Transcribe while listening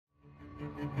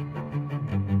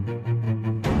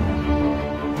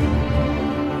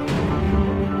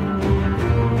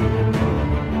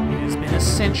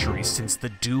centuries since the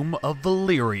Doom of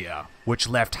Valyria, which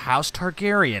left House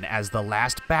Targaryen as the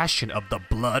last bastion of the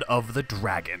blood of the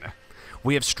dragon.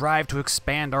 We have strived to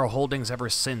expand our holdings ever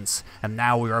since, and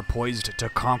now we are poised to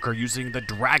conquer using the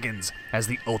dragons as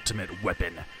the ultimate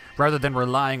weapon, rather than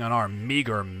relying on our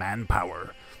meager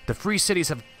manpower. The free cities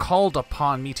have called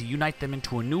upon me to unite them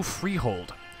into a new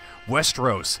freehold.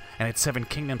 Westeros and its 7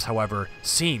 kingdoms, however,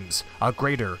 seems a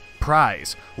greater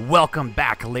prize. Welcome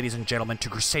back, ladies and gentlemen, to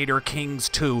Crusader Kings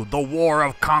 2, the War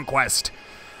of Conquest.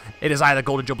 It is I, the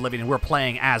Golden Joeblivion, and we're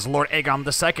playing as Lord Aegon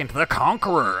II, the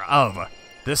Conqueror of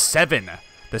the seven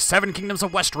kingdoms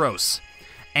of Westeros.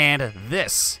 And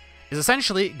this is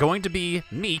essentially going to be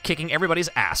me kicking everybody's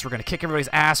ass. We're going to kick everybody's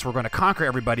ass. We're going to conquer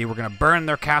everybody. We're going to burn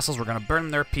their castles. We're going to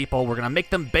burn their people. We're going to make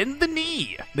them bend the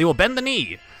knee. They will bend the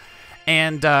knee.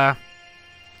 And,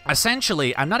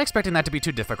 essentially, I'm not expecting that to be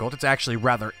too difficult. It's actually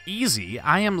rather easy.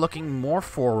 I am looking more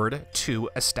forward to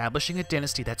establishing a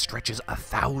dynasty that stretches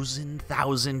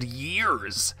 1,000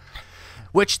 years.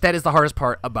 Which, that is the hardest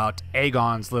part about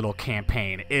Aegon's little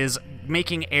campaign, is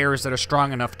making heirs that are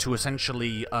strong enough to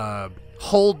essentially,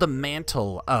 hold the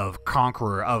mantle of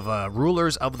conqueror, of,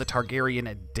 rulers of the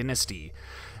Targaryen dynasty.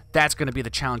 That's going to be the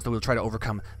challenge that we'll try to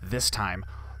overcome this time.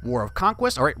 War of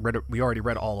Conquest. All right, we already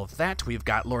read all of that. We've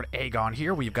got Lord Aegon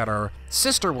here. We've got our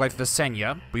sister wife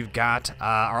Visenya. We've got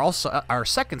our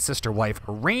second sister wife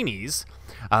Rhaenys,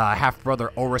 half brother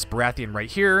Oris Baratheon right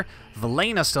here.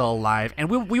 Valena still alive, and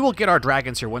we will get our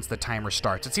dragons here once the timer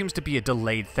starts. It seems to be a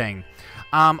delayed thing.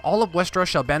 All of Westeros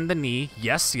shall bend the knee.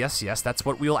 Yes. That's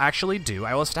what we will actually do.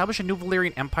 I will establish a new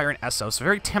Valyrian empire in Essos.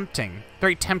 Very tempting,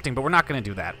 but we're not going to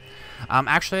do that.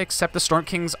 Actually accept the Storm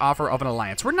King's offer of an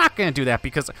alliance. We're not going to do that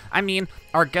because, I mean,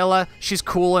 Argella, she's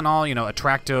cool and all, you know,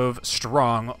 attractive,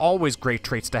 strong, always great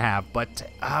traits to have, but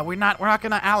we're not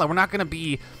going to ally. We're not going to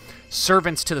be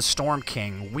servants to the Storm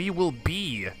King. We will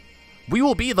be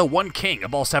the one king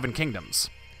of all 7 kingdoms.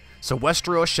 So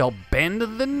Westeros shall bend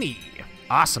the knee.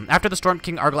 Awesome. After the Storm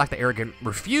King Argilac the Arrogant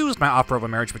refused my offer of a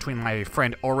marriage between my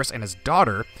friend Oris and his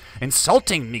daughter,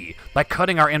 insulting me by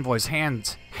cutting our envoy's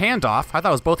hand off, I thought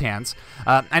it was both hands,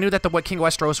 I knew that the King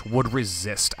Westeros would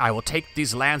resist. I will take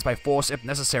these lands by force if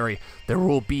necessary. There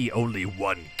will be only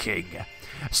one king.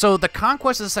 So the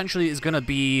conquest essentially is going to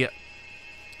be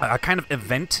a kind of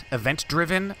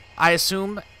event-driven, I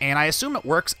assume, and I assume it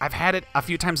works. I've had it a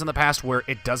few times in the past where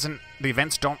the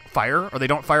events don't fire, or they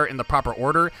don't fire in the proper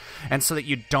order, and so that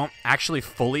you don't actually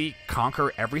fully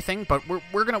conquer everything, but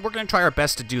we're gonna try our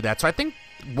best to do that. So I think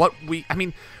we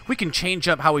can change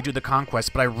up how we do the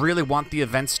conquest, but I really want the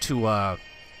events to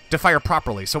fire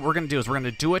properly. So what we're gonna do is we're gonna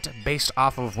do it based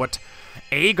off of what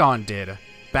Aegon did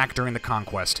back during the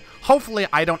conquest. Hopefully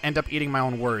I don't end up eating my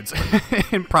own words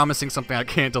and promising something I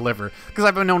can't deliver, because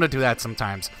I've been known to do that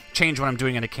sometimes. Change what I'm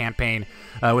doing in a campaign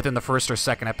within the first or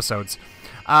second episodes.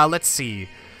 Let's see.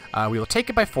 We will take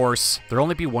it by force. There'll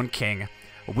only be one king.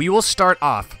 We will start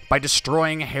off by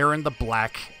destroying Harren the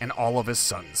Black and all of his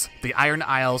sons. The Iron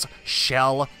Isles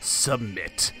shall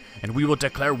submit, and we will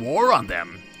declare war on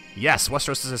them. Yes,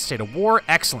 Westeros is in a state of war.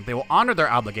 Excellent. They will honor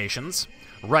their obligations.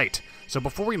 Right. So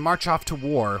before we march off to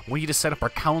war, we need to set up our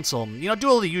council, you know, do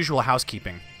all the usual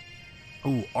housekeeping.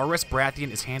 Ooh, Oris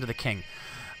Baratheon is hand of the king.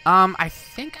 I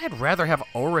think I'd rather have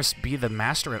Oris be the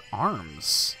master at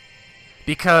arms,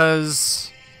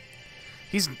 because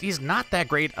he's not that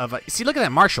great of a... See, look at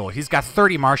that marshal. He's got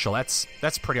 30 marshal.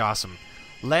 That's pretty awesome.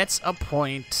 Let's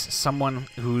appoint someone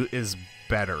who is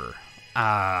better.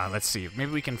 Let's see.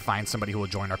 Maybe we can find somebody who will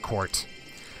join our court.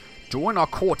 Join our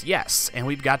court, yes. And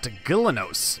we've got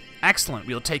Gilanos. Excellent.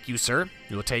 We will take you, sir.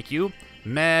 We will take you.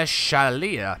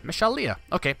 Meshalia.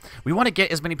 Okay. We want to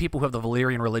get as many people who have the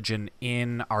Valyrian religion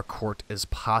in our court as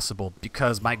possible,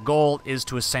 because my goal is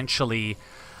to essentially...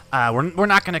 we're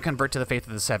not going to convert to the faith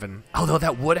of the 7, although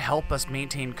that would help us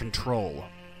maintain control.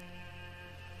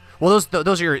 Well,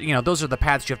 those are those are the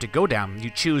paths you have to go down. You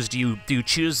choose. Do you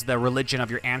choose the religion of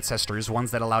your ancestors,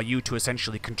 ones that allow you to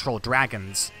essentially control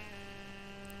dragons,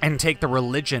 and take the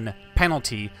religion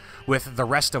penalty with the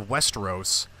rest of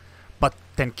Westeros, but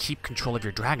then keep control of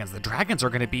your dragons? The dragons are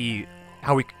going to be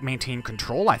how we maintain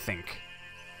control, I think.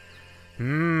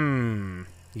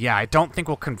 Yeah, I don't think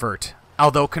we'll convert.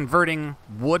 Although converting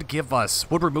would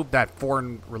remove that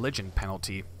foreign religion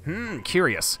penalty.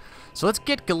 Curious. So let's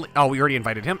get oh, we already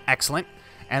invited him. Excellent.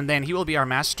 And then he will be our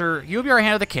master. He will be our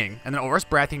hand of the king. And then Oris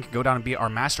Baratheon can go down and be our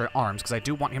master at arms, because I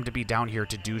do want him to be down here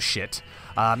to do shit.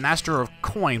 Master of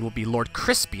coin will be Lord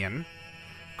Crispian.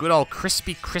 Good old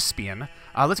Crispy Crispian.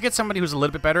 Let's get somebody who's a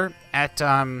little bit better at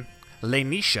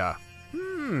Laenisha.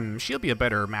 She'll be a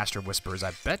better master of whispers,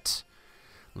 I bet.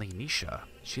 Laenisha.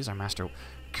 She's our master.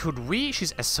 Could we?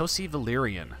 She's Associ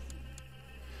Valyrian.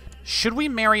 Should we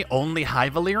marry only High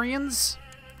Valyrians?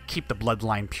 Keep the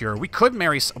bloodline pure. We could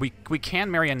marry... We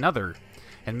can marry another.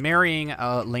 And marrying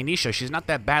Laenisha, she's not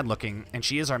that bad looking, and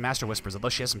she is our Master Whisperers, although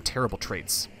she has some terrible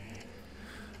traits.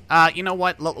 You know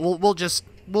what?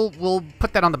 We'll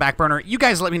put that on the back burner. You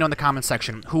guys let me know in the comments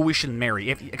section who we should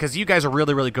marry, because you guys are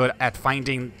really, really good at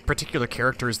finding particular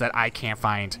characters that I can't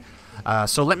find.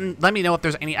 So let me know if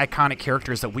there's any iconic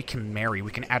characters that we can marry.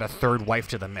 We can add a third wife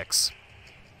to the mix.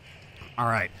 All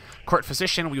right. Court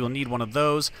Physician, we will need one of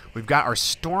those. We've got our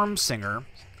Storm Singer,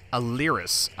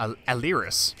 Alyris.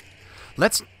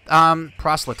 Let's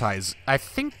proselytize. I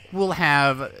think we'll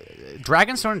have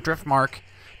Dragonstone and Driftmark.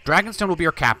 Dragonstone will be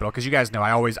our capital, because you guys know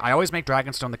I always make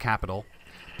Dragonstone the capital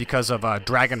because of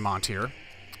Dragonmont here.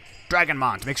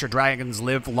 Dragonmont makes your dragons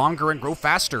live longer and grow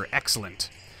faster. Excellent.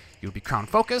 You'll be Crown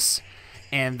Focus.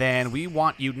 And then we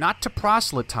want you not to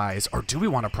proselytize, or do we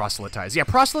want to proselytize? Yeah,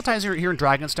 proselytize here in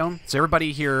Dragonstone. So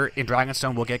everybody here in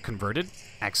Dragonstone will get converted.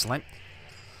 Excellent.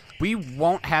 We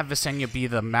won't have Visenya be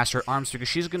the Master at Arms because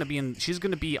she's going to be in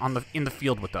the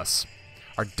field with us.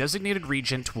 Our designated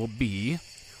regent will be...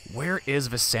 Where is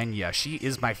Visenya? She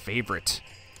is my favorite.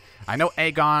 I know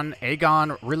Aegon.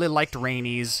 Aegon really liked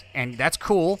Rhaenys, and that's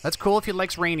cool. That's cool if he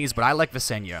likes Rhaenys, but I like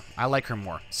Visenya. I like her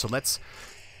more. So let's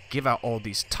give out all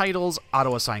these titles,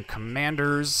 auto-assign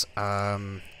commanders.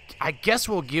 I guess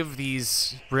we'll give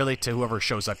these really to whoever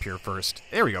shows up here first.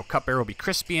 There we go. Cupbearer will be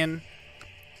Crispian.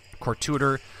 Court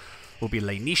Tutor will be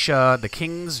Laenisha. The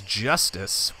King's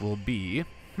Justice will be...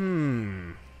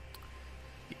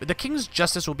 The King's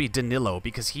Justice will be Danilo,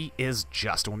 because he is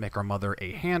just. We'll make our mother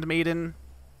a handmaiden.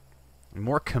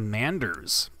 More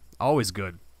commanders. Always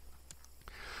good.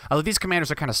 Although these commanders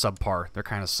are kind of subpar. They're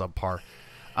kind of subpar.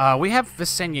 We have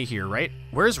Visenya here, right?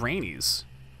 Where's Rhaenys?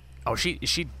 Oh, is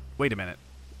she... Wait a minute.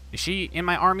 Is she in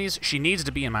my armies? She needs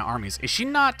to be in my armies. Is she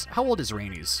not... How old is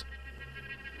Rhaenys?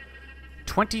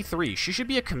 23. She should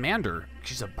be a commander.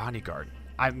 She's a bodyguard.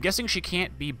 I'm guessing she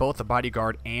can't be both a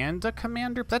bodyguard and a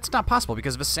commander. But that's not possible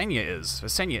because Visenya is.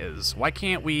 Visenya is. Why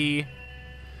can't we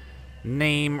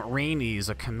name Rhaenys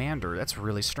a commander? That's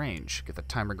really strange. Get the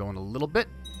timer going a little bit.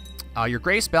 Your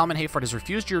Grace, Balman Hayford has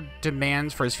refused your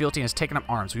demands for his fealty and has taken up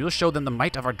arms. We will show them the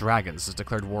might of our dragons. Has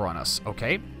declared war on us.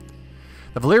 Okay.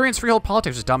 The Valyrians' freehold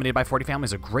politics was dominated by 40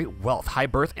 families of great wealth, high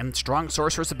birth, and strong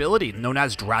sorceress ability, known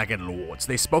as Dragon Lords.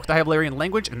 They spoke the High Valyrian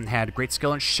language and had great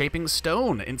skill in shaping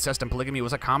stone. Incest and polygamy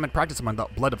was a common practice among the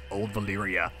blood of old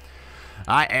Valyria.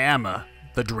 I am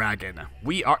the dragon.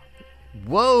 We are...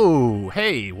 Whoa!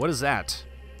 Hey, what is that?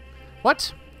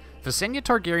 What? Visenya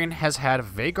Targaryen has had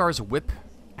Vagar's whip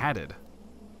added.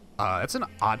 That's an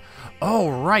odd... Oh,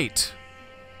 right.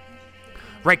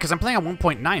 Right, because I'm playing on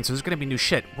 1.9, so there's going to be new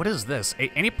shit. What is this?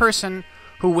 Any person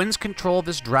who wins control of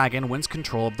this dragon wins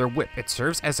control of their whip. It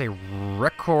serves as a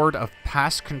record of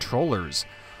past controllers.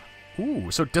 Ooh,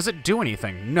 so does it do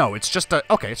anything? No, it's just a...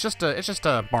 Okay, it's just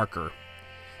a marker.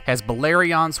 Has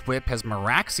Balerion's whip, has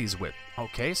Meraxi's whip.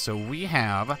 Okay, so we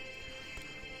have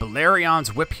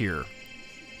Balerion's whip here.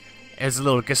 Has a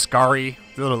little Giscari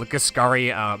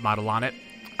model on it.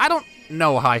 I don't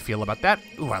know how I feel about that.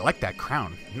 Ooh, I like that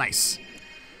crown. Nice.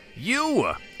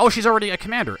 You! Oh, she's already a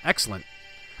commander. Excellent.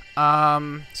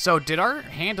 So did our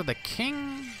Hand of the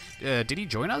King, did he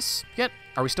join us yet?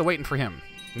 Are we still waiting for him?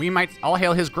 We might all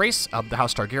hail his grace of the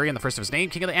House Targaryen, the first of his name,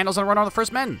 King of the Andals and Runner of the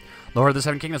First Men, Lord of the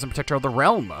Seven Kingdoms and Protector of the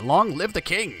Realm. Long live the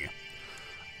King!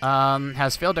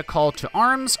 Has failed to call to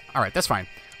arms. Alright, that's fine.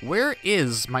 Where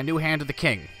is my new Hand of the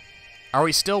King? Are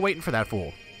we still waiting for that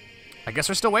fool? I guess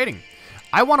we're still waiting.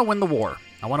 I want to win the war.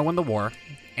 I want to win the war.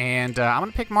 And I'm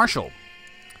going to pick Marshall.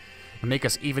 And make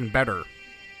us even better.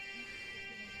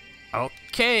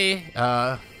 Okay.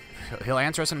 He'll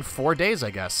answer us in 4 days,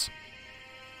 I guess.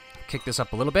 Kick this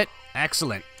up a little bit.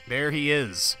 Excellent. There he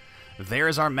is.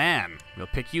 There's our man. We'll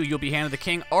pick you. You'll be Hand of the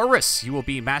King. Oris, you will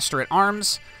be Master at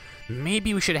Arms.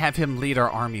 Maybe we should have him lead our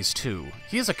armies, too.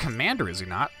 He is a commander, is he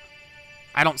not?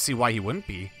 I don't see why he wouldn't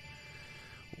be.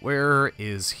 Where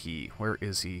is he? Where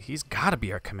is he? He's got to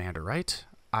be our commander, right?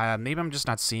 Maybe I'm just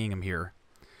not seeing him here.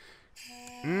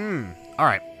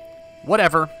 Alright.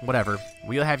 Whatever.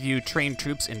 We'll have you train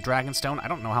troops in Dragonstone. I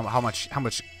don't know how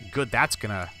much good that's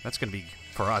gonna be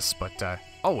for us, but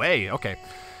oh hey, okay.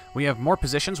 We have more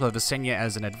positions. We'll have Visenya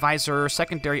as an advisor.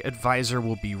 Secondary advisor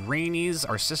will be Rhaenys,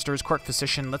 our sister's court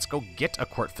physician. Let's go get a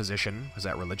court physician. Is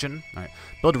that religion? Alright.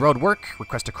 Build a road work,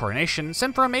 request a coronation,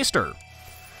 send for a maester.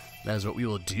 That is what we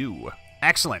will do.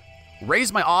 Excellent.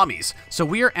 Raise my armies. So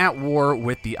we are at war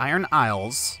with the Iron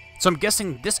Isles. So I'm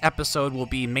guessing this episode will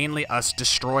be mainly us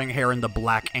destroying Hair in the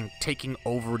Black and taking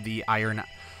over the Iron...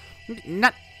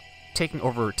 Not taking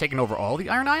over all the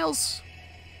Iron Isles?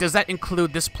 Does that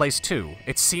include this place too?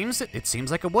 It seems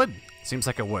like it would. Seems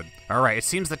like it would. All right. It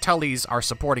seems the Tullys are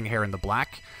supporting Hoare in the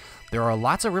Black. There are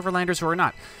lots of Riverlanders who are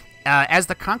not. As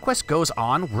the conquest goes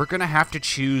on, we're gonna have to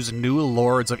choose new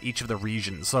lords of each of the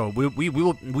regions. So we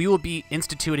will be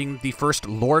instituting the first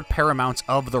Lord Paramounts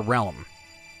of the realm.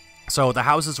 So the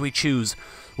houses we choose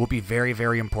will be very,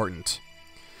 very important.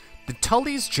 The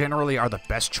Tullys generally are the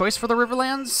best choice for the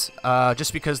Riverlands,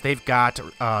 just because they've got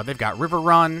River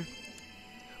Run.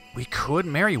 We could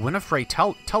marry Winifred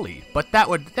Tully, but that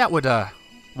would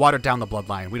water down the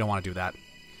bloodline. We don't want to do that.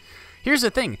 Here's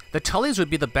the thing. The Tullys would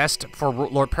be the best for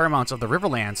Lord Paramounts of the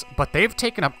Riverlands, but they've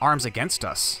taken up arms against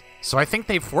us. So I think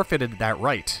they've forfeited that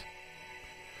right.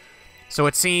 So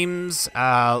it seems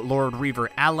Lord Reaver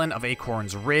Allen of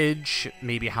Acorn's Ridge,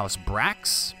 maybe House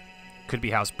Brax. Could be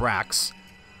House Brax.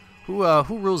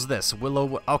 Who rules this?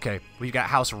 Willow... Okay, we've got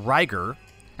House Ryger,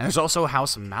 and there's also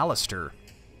House Mallister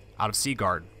out of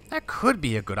Seaguard. That could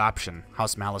be a good option,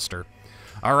 House Mallister.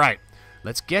 All right,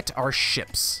 let's get our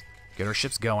ships. Get our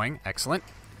ships going. Excellent.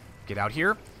 Get out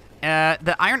here.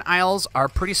 The Iron Isles are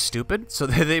pretty stupid, so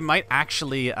they might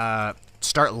actually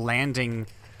start landing...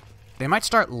 They might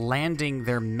start landing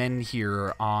their men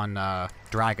here on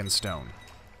Dragonstone.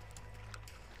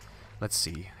 Let's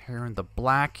see. Hoare the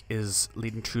Black is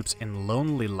leading troops in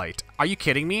Lonely Light. Are you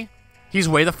kidding me? He's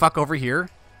way the fuck over here?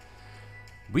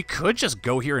 We could just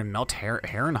go here and melt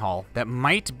Harrenhal. That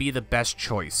might be the best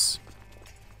choice.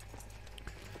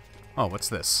 Oh, what's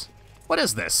this? What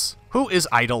is this? Who is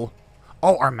idle?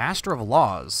 Oh, our Master of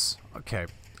Laws. Okay.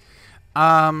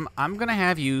 I'm gonna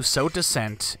have you sow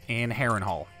dissent in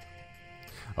Harrenhal.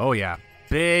 Oh yeah,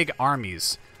 big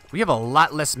armies. We have a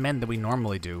lot less men than we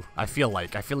normally do, I feel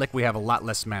like. I feel like we have a lot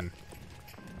less men.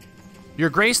 Your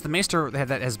Grace, the Maester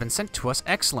that has been sent to us,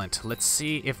 excellent. Let's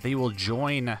see if they will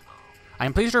join. I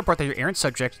am pleased to report that your errant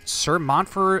subject, Sir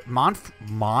Montford of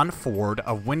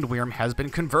Windwyrm, has been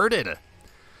converted.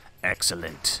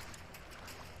 Excellent.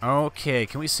 Okay,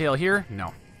 can we sail here?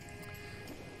 No.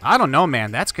 I don't know,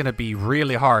 man. That's going to be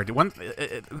really hard.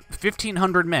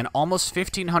 1,500 men, almost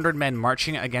 1,500 men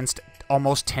marching against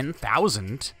almost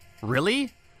 10,000.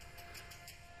 Really?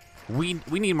 We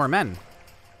need more men.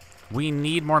 We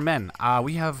need more men.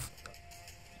 We have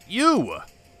you.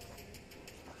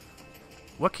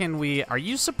 What can we... Are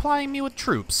you supplying me with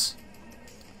troops?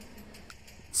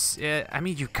 I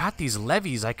mean, you've got these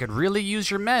levies. I could really use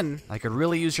your men. I could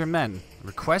really use your men.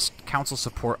 Request council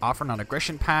support. Offer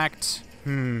non-aggression pact.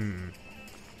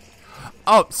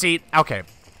 Oh, see, okay.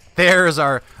 There's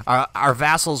our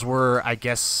vassals were, I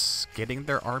guess, getting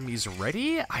their armies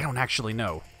ready? I don't actually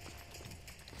know.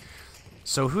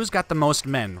 So who's got the most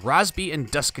men? Rosby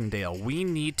and Duskendale. We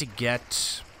need to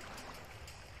get...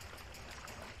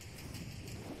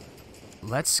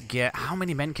 Let's get... How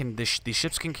many men can these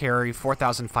ships can carry?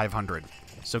 4,500.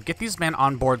 So get these men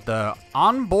on board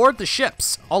the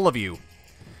ships, all of you.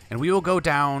 And we will go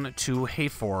down to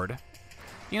Hayford.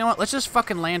 You know what? Let's just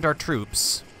fucking land our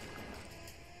troops.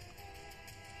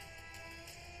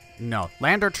 No,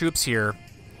 land our troops here.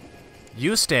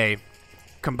 You stay.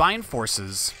 Combine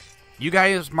forces. You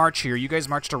guys march here. You guys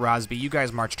march to Rosby. You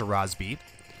guys march to Rosby.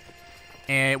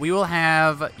 And we will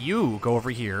have you go over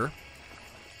here.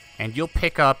 And you'll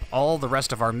pick up all the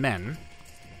rest of our men.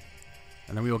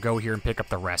 And then we will go here and pick up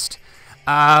the rest.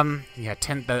 Yeah,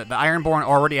 the Ironborn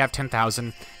already have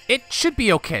 10,000. It should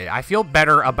be okay. I feel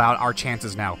better about our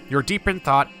chances now. You're deep in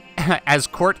thought as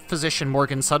court physician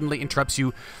Morgan suddenly interrupts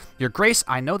you. Your Grace,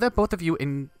 I know that both of you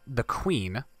in the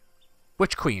Queen...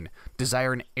 Which Queen?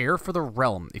 Desire an heir for the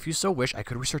realm. If you so wish, I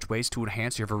could research ways to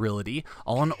enhance your virility,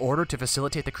 all in order to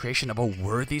facilitate the creation of a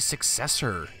worthy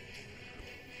successor.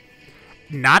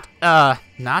 Not a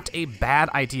bad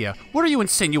idea. What are you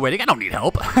insinuating? I don't need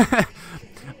help.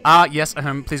 Yes,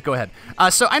 please go ahead.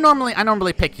 So I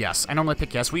normally pick yes. I normally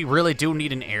pick yes. We really do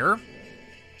need an heir.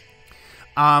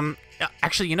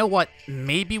 Actually, you know what?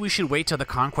 Maybe we should wait till the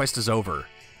conquest is over.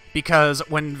 Because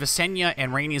when Visenya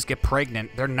and Rhaenys get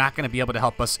pregnant, they're not going to be able to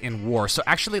help us in war. So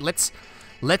actually, let's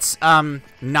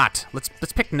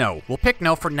pick no. We'll pick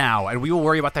no for now, and we will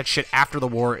worry about that shit after the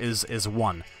war is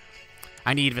won.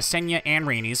 I need Visenya and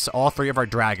Rhaenys, all three of our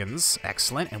dragons.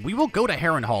 Excellent. And we will go to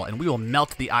Harrenhal, and we will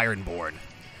melt the Ironborn.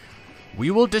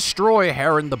 We will destroy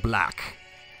Hoare the Black.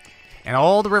 And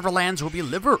all the Riverlands will be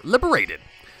liberated.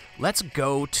 Let's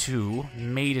go to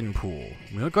Maidenpool.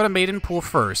 We'll go to Maidenpool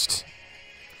first.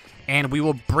 And we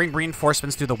will bring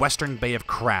reinforcements through the Western Bay of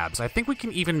Crabs. I think we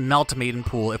can even melt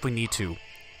Maidenpool if we need to.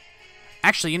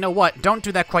 Actually, you know what? Don't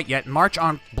do that quite yet. March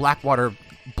on Blackwater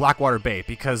Blackwater Bay,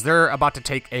 because they're about to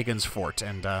take Aegon's fort,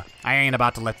 and I ain't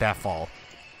about to let that fall.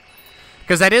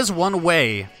 Because that is one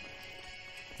way.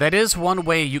 That is one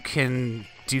way you can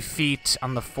defeat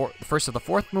on the first of the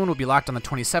fourth moon. Will be locked on the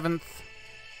 27th,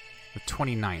 the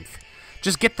 29th.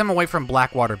 Just get them away from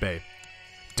Blackwater Bay.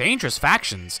 Dangerous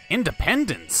factions,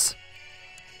 independence.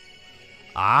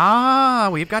 Ah,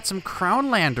 we've got some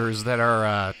Crownlanders that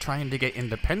are trying to get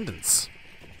independence.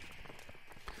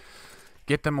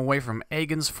 Get them away from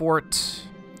Aegon's fort.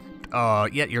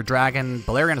 Yet your dragon,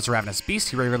 Balerion, is a ravenous beast.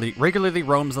 He regularly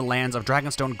roams the lands of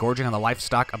Dragonstone, gorging on the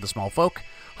livestock of the small folk.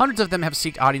 Hundreds of them have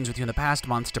sought audience with you in the past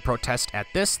months to protest at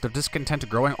this. Their discontent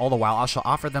growing all the while. I shall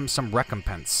offer them some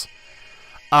recompense.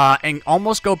 And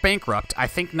almost go bankrupt. I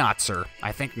think not, sir.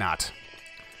 I think not.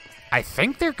 I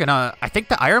think the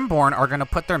Ironborn are gonna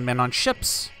put their men on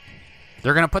ships.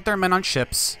 They're gonna put their men on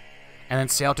ships and then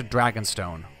sail to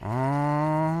Dragonstone.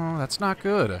 Oh, that's not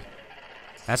good.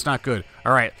 That's not good.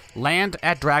 All right, land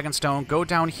at Dragonstone. Go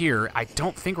down here. I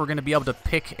don't think we're gonna be able to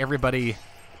pick everybody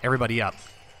up.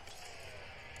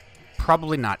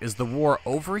 Probably not. Is the war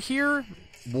over here?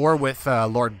 War with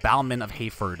Lord Balman of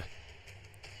Hayford.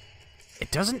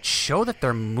 It doesn't show that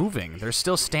they're moving. They're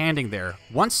still standing there.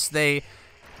 Once they...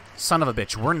 Son of a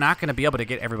bitch, we're not going to be able to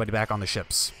get everybody back on the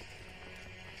ships.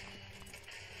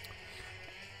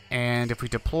 And if we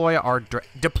deploy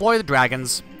the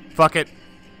dragons, fuck it.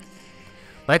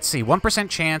 Let's see, 1%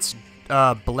 chance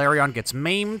Balerion gets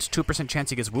maimed, 2% chance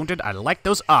he gets wounded. I like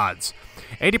those odds.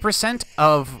 80%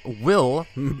 of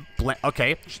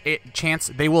chance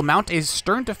they will mount a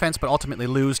stern defense but ultimately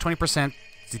lose. 20%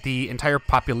 the entire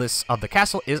populace of the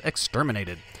castle is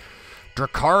exterminated.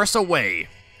 Dracarys away.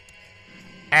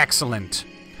 Excellent.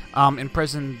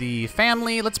 Imprison the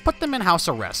family. Let's put them in house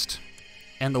arrest.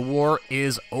 And the war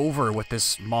is over with this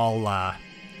small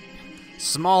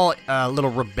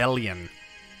little rebellion.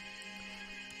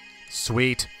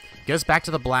 Sweet. Get us back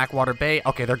to the Blackwater Bay.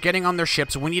 Okay, they're getting on their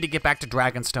ships. We need to get back to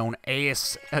Dragonstone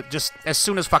just as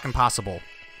soon as fucking possible.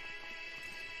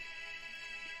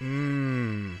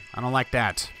 I don't like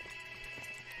that.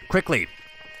 Quickly.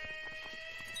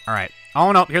 All right.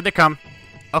 Oh, no. Here they come.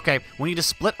 Okay, we need to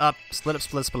split up. Split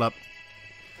up.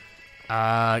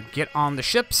 Get on the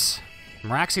ships.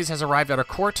 Meraxes has arrived at our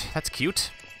court. That's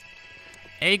cute.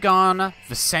 Aegon,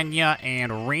 Visenya,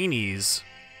 and Rhaenys.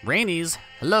 Rhaenys,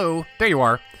 hello. There you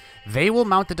are. They will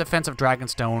mount the defense of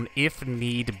Dragonstone if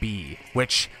need be,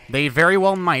 which they very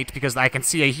well might because I can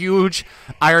see a huge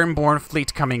Ironborn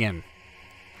fleet coming in.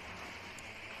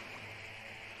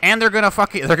 And they're gonna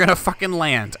fucking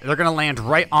land. They're gonna land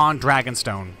right on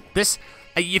Dragonstone. This,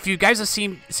 if you guys have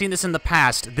seen this in the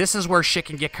past, this is where shit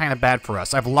can get kind of bad for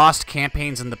us. I've lost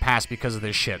campaigns in the past because of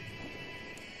this shit.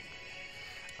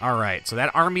 Alright, so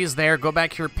that army is there. Go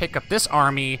back here, pick up this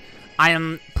army. I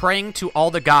am praying to all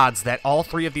the gods that all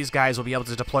three of these guys will be able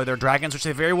to deploy their dragons, which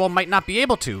they very well might not be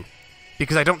able to,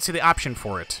 because I don't see the option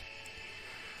for it.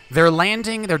 They're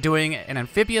landing, they're doing an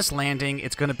amphibious landing.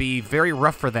 It's going to be very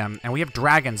rough for them, and we have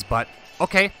dragons, but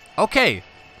okay.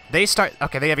 They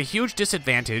have a huge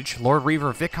disadvantage. Lord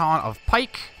Reaver Vicon of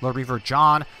Pike, Lord Reaver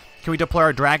John. Can we deploy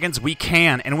our dragons? We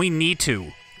can, and we need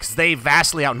to, because they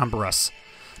vastly outnumber us.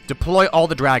 Deploy all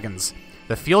the dragons.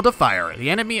 The field of fire.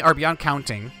 The enemy are beyond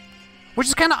counting, which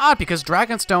is kind of odd because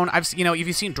Dragonstone, if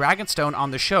you've seen Dragonstone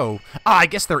on the show, I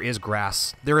guess there is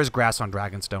grass. There is grass on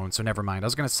Dragonstone, so never mind. I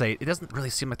was going to say, it doesn't really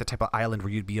seem like the type of island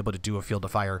where you'd be able to do a field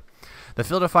of fire. The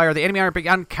field of fire, the enemy are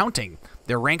beyond counting.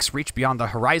 Their ranks reach beyond the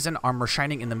horizon, armor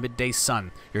shining in the midday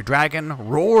sun. Your dragon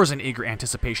roars in eager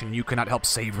anticipation, and you cannot help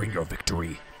savoring your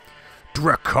victory.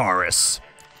 Dracarys.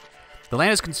 The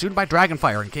land is consumed by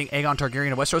dragonfire, and King Aegon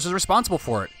Targaryen of Westeros is responsible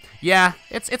for it. Yeah,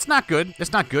 it's not good.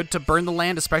 It's not good to burn the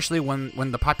land, especially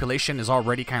when the population is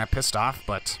already kind of pissed off,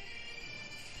 but...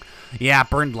 Yeah,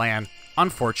 burned land.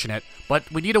 Unfortunate.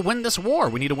 But we need to win this war.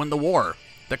 We need to win the war.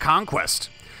 The conquest.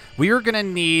 We are going to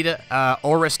need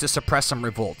Oris to suppress some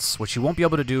revolts, which you won't be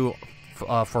able to do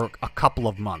for a couple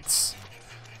of months.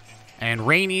 And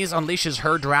Rhaenys unleashes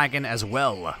her dragon as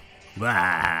well.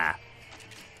 Blah.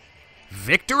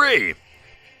 Victory!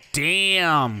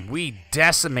 Damn, we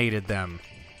decimated them.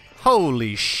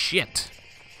 Holy shit.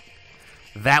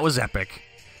 That was epic.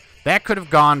 That could have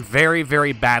gone very,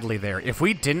 very badly there. If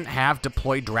we didn't have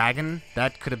deployed dragon,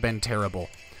 that could have been terrible.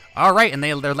 Alright, and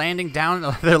they're landing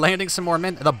down, they're landing some more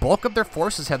men. The bulk of their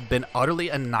forces have been utterly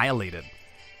annihilated.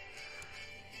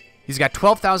 He's got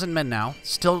 12,000 men now.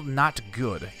 Still not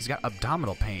good. He's got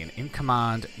abdominal pain. In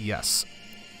command, yes.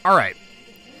 Alright.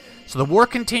 So the war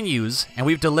continues, and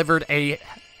we've delivered a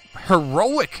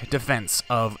heroic defense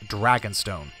of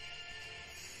Dragonstone.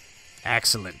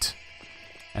 Excellent.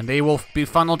 And they will be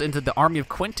funneled into the army of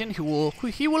Quentin, who will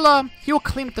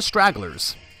clean up the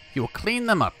stragglers. He will clean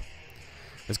them up.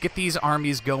 Let's get these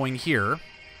armies going here.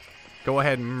 Go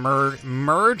ahead and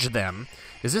merge them.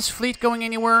 Is this fleet going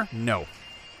anywhere? No.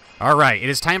 All right, it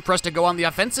is time for us to go on the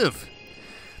offensive.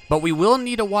 But we will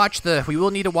need to watch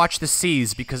the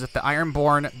seas, because if the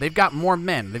Ironborn, they've got more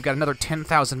men. They've got another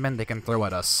 10,000 men they can throw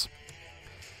at us.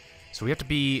 So we have to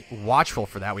be watchful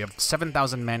for that. We have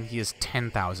 7,000 men. He has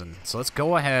 10,000. So let's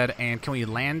go ahead and can we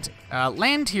land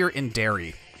here in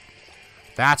Derry?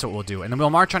 That's what we'll do. And then we'll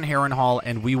march on Harrenhal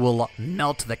and we will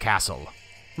melt the castle,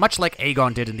 much like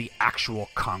Aegon did in the actual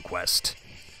conquest.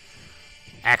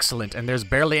 Excellent. And there's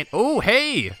barely oh,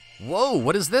 hey! Whoa,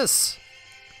 what is this?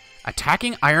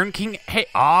 Attacking Iron King. Hey,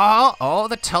 oh,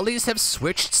 the Tullys have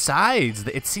switched sides.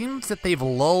 It seems that they've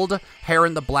lulled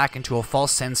Harren the Black into a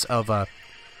false sense of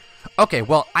okay,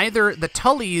 well, either the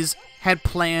Tullys had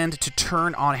planned to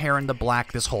turn on Harren the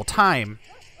Black this whole time,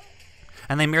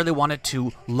 and they merely wanted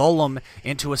to lull him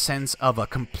into a sense of a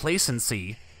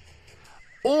complacency,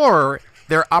 or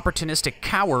they're opportunistic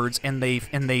cowards and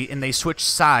they switched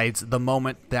sides the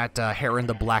moment that Harren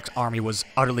the Black's army was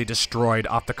utterly destroyed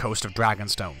off the coast of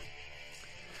Dragonstone.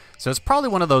 So it's probably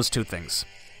one of those two things.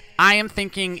 I am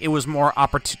thinking it was more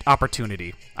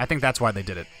opportunity. I think that's why they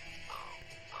did it.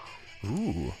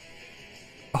 Ooh.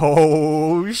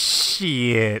 Oh,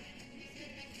 shit.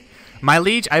 My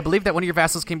liege, I believe that one of your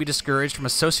vassals can be discouraged from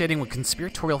associating with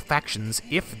conspiratorial factions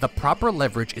if the proper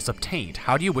leverage is obtained.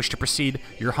 How do you wish to proceed?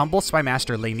 Your humble spy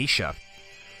master, Laenisha.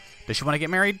 Does she want to get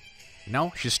married?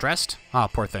 No? She's stressed? Ah,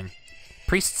 poor thing.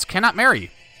 Priests cannot marry.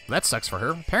 That sucks for her.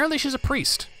 Apparently she's a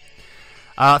priest.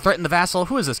 Threaten the vassal.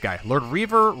 Who is this guy? Lord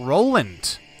Reaver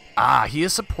Roland. Ah, he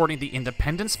is supporting the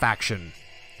independence faction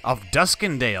of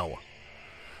Duskendale.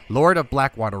 Lord of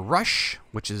Blackwater Rush,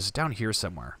 which is down here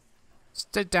somewhere. It's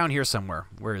down here somewhere.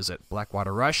 Where is it?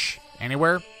 Blackwater Rush?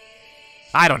 Anywhere?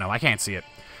 I don't know. I can't see it.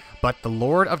 But the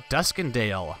Lord of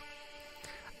Duskendale.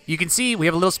 You can see we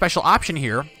have a little special option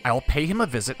here. I will pay him a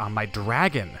visit on my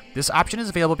dragon. This option is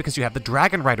available because you have the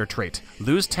Dragon Rider trait.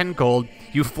 Lose 10 gold.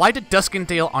 You fly to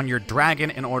Duskendale on your dragon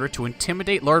in order to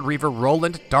intimidate Lord Reaver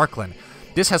Roland Darkland.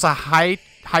 This has a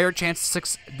higher chance of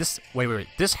success.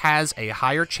 This has a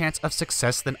higher chance of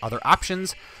success than other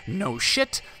options. No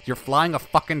shit. You're flying a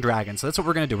fucking dragon. So that's what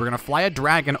we're gonna do. We're gonna fly a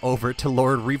dragon over to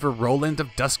Lord Reaver Roland of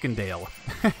Duskendale.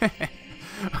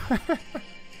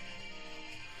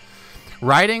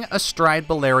 Riding astride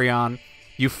Balerion,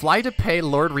 you fly to pay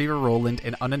Lord Reaver Roland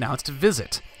an unannounced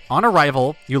visit. On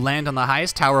arrival, you land on the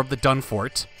highest tower of the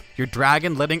Dunfort, your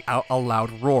dragon letting out a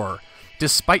loud roar.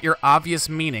 Despite your obvious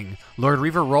meaning, Lord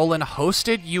Reaver Roland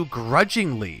hosted you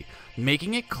grudgingly,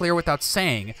 making it clear without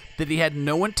saying that he had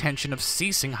no intention of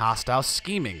ceasing hostile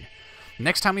scheming.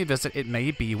 Next time we visit, it may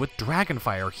be with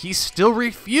Dragonfire. He still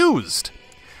refused.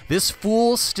 This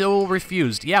fool still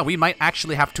refused. Yeah, we might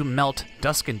actually have to melt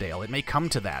Duskendale. It may come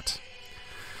to that.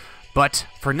 But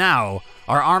for now,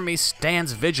 our army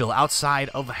stands vigil outside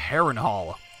of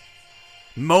Harrenhal.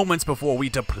 Moments before we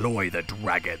deploy the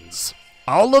dragons.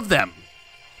 All of them.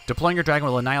 Deploying your dragon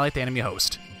will annihilate the enemy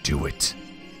host. Do it.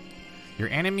 Your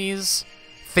enemies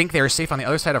think they are safe on the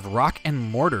other side of rock and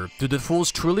mortar. Do the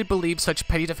fools truly believe such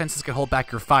petty defenses can hold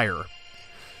back your fire?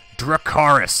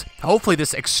 Dracarys. Hopefully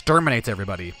this exterminates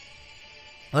everybody.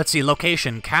 Let's see.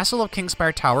 Location. Castle of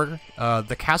Kingspire Tower.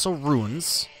 The castle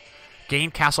ruins. Gain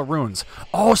castle ruins.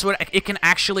 Oh, so it can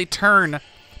actually turn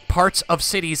parts of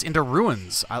cities into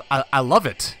ruins. I love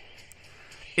it.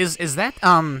 Is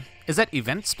that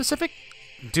event specific?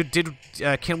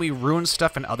 Can we ruin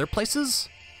stuff in other places?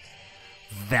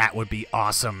 That would be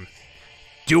awesome.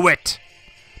 Do it.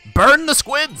 Burn the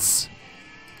squids.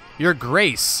 Your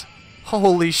Grace.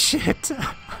 Holy shit.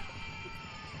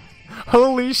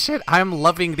 Holy shit. I'm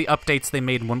loving the updates they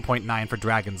made in 1.9 for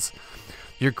dragons.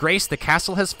 Your Grace, the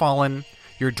castle has fallen.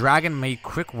 Your dragon made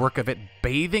quick work of it,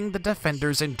 bathing the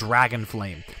defenders in dragon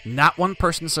flame. Not one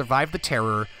person survived the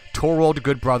terror, Torvald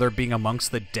Goodbrother being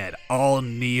amongst the dead. All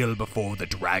kneel before the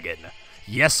dragon.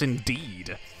 Yes,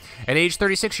 indeed. At age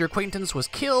 36, your acquaintance was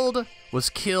killed.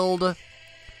 Hora.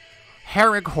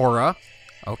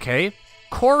 Okay.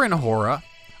 Hora.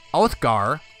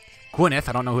 Oathgar. Gwyneth,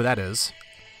 I don't know who that is.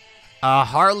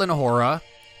 Harlan Hora.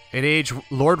 At age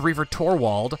Lord Reaver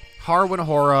Torwald. Harwin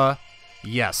Hora.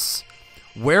 Yes.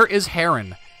 Where is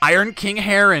Harren? Iron King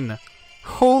Harren.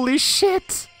 Holy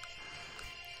shit.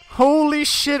 Holy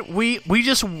shit. We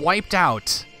just wiped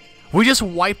out. We just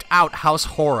wiped out House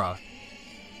Hora.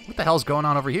 What the hell's going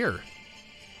on over here?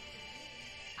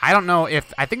 I don't know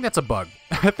if... I think that's a bug.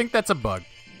 I think that's a bug.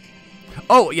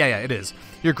 Oh, yeah, it is.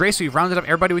 Your Grace, we've rounded up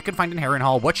everybody we can find in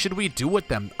Harrenhal. What should we do with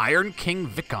them? Iron King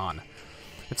Vicon.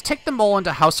 Let's take them all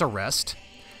into house arrest.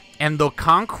 And the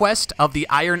conquest of the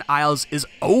Iron Isles is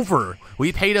over.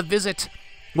 We paid a visit.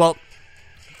 Well,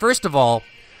 first of all,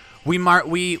 we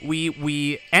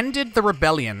ended the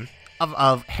rebellion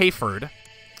of Hayford.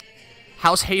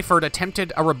 House Hayford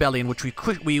attempted a rebellion, which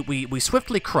we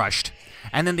swiftly crushed.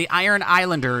 And then the Iron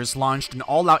Islanders launched an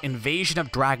all-out invasion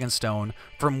of Dragonstone,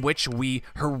 from which we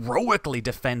heroically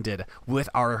defended with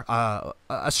our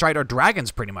astride our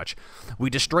dragons, pretty much. We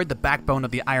destroyed the backbone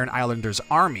of the Iron Islanders'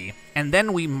 army, and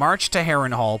then we marched to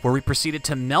Harrenhal, where we proceeded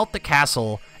to melt the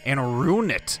castle and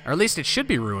ruin it. Or at least it should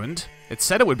be ruined. It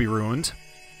said it would be ruined.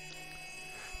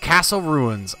 Castle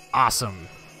ruins. Awesome.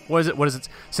 What is it?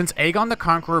 Since Aegon the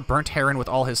Conqueror burnt Harren with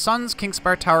all his sons,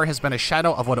 Kingspire Tower has been a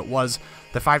shadow of what it was.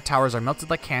 The 5 towers are melted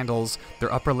like candles,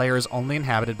 their upper layers only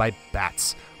inhabited by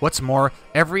bats. What's more,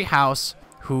 every house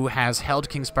who has held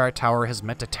Kingspire Tower has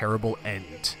met a terrible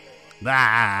end.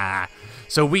 Ah!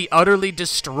 So we utterly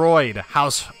destroyed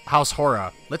House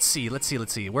Hoare. Let's see.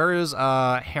 Where is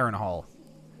Harrenhal?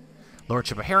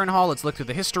 Lordship of Harrenhal. Let's look through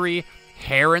the history.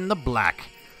 Harren the Black.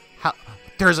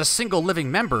 There's a single living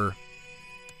member.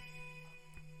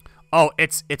 Oh,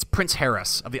 it's Prince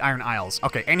Harris of the Iron Isles.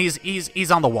 Okay, and he's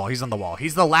on the wall. He's on the wall.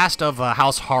 He's the last of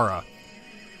House Hoare.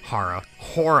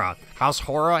 Hoare. House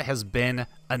Hoare has been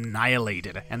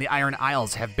annihilated, and the Iron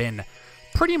Isles have been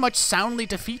pretty much soundly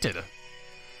defeated.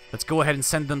 Let's go ahead and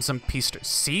send them some peace.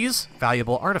 Seize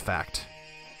valuable artifact.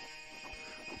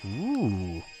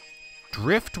 Ooh,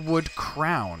 Driftwood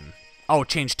Crown. Oh,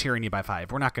 change tyranny by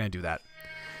 5. We're not going to do that.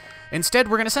 Instead,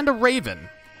 we're going to send a raven.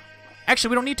 Actually,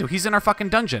 we don't need to. He's in our fucking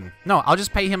dungeon. No, I'll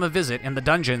just pay him a visit in the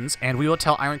dungeons, and we will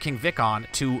tell Iron King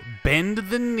Vicon to bend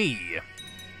the knee.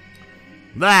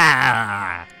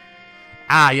 Ah,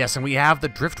 yes, and we have the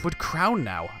Driftwood Crown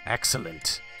now.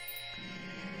 Excellent.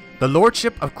 The Lords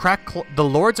of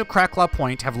Cracklaw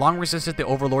Point have long resisted the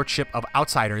overlordship of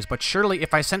outsiders, but surely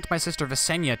if I sent my sister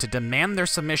Visenya to demand their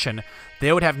submission,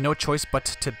 they would have no choice but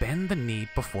to bend the knee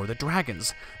before the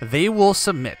dragons. They will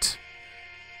submit.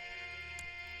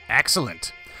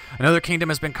 Excellent. Another kingdom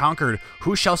has been conquered.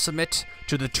 Who shall submit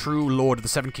to the true Lord of the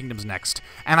 7 Kingdoms next?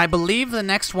 And I believe the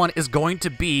next one is going to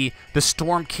be the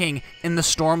Storm King in the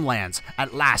Stormlands.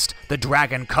 At last, the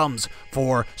dragon comes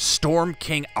for Storm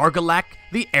King Argilac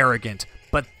the Arrogant.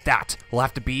 But that will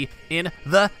have to be in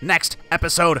the next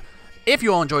episode. If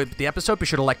you all enjoyed the episode, be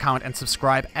sure to like, comment, and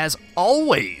subscribe. As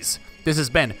always, this has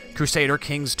been Crusader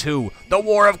Kings 2, the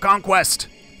War of Conquest.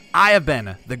 I have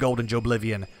been the Golden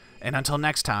Joeblivion. And until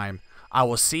next time, I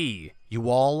will see you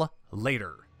all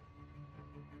later.